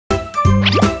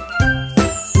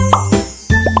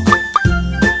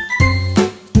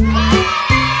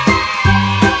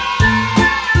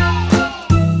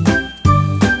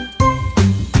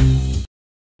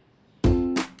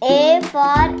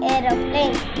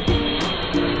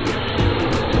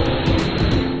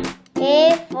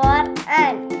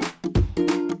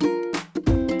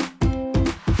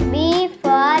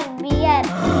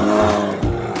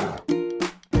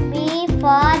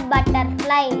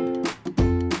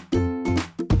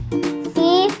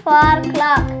for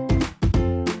clock.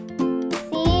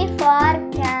 C for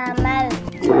camel.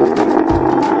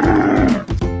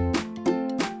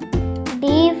 D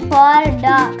for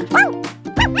dog.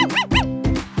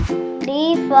 D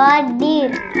for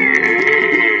deer.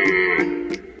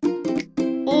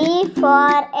 E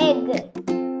for egg.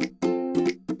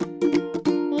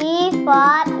 E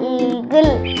for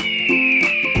eagle.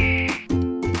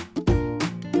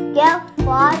 F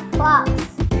for fox.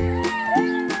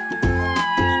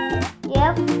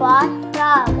 F for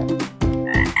frog.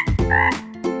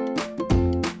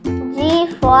 G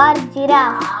for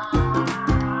giraffe.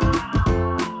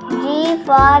 G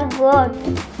for goat.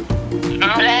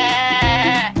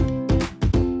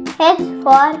 H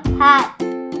for hat.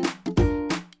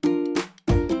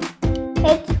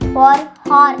 H for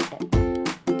heart.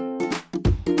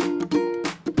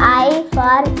 I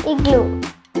for igloo.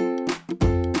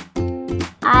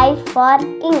 I for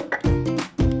ink.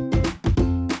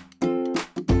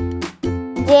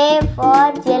 J for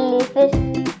jellyfish.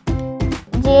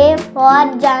 J for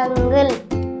jungle.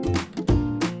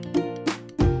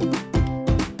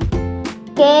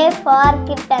 K for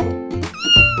kitten.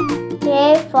 K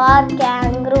for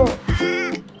kangaroo.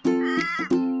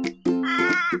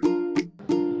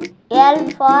 L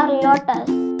for lotus.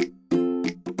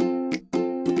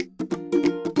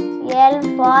 L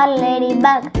for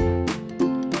ladybug.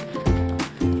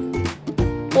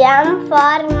 M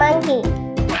for monkey.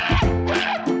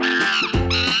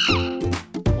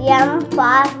 M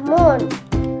for moon.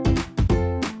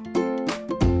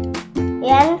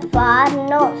 N for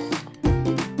nose.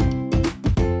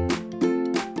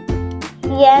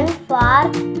 N for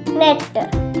net.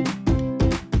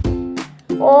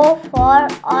 O for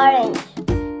orange.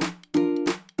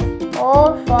 O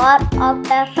for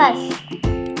octopus.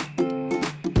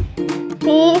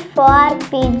 P for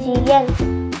pigeon.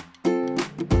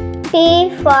 P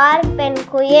for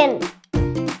penguin.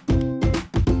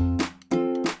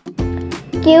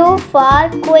 Q for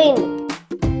queen.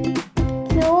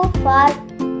 Q for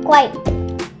kite.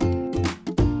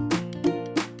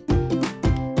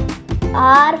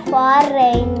 R for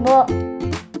rainbow.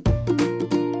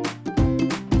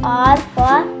 R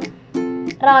for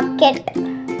rocket.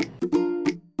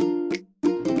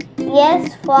 S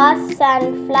for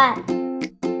sunflower.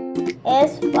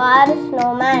 S for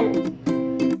snowman.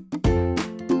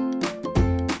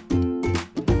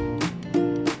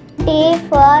 T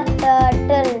for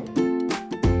turtle.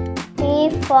 T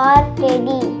for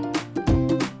teddy.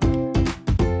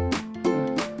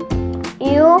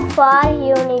 U for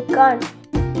unicorn.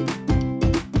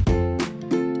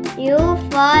 U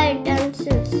for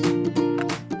utensils.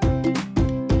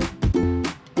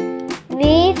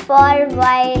 V for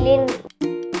violin.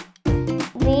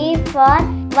 V for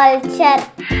vulture.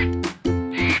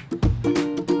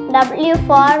 W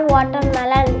for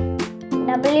watermelon.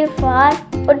 W for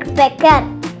woodpecker.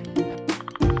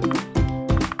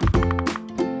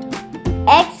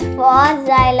 X for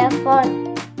xylophone.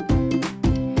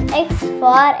 X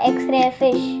for X-ray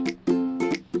fish.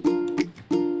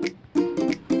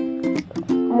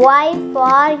 Y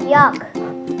for yak.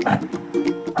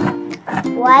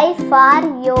 Y for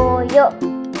yo-yo.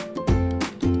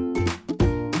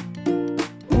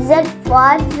 Z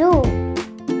for zoo.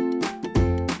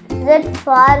 Z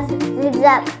for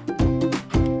zigzag.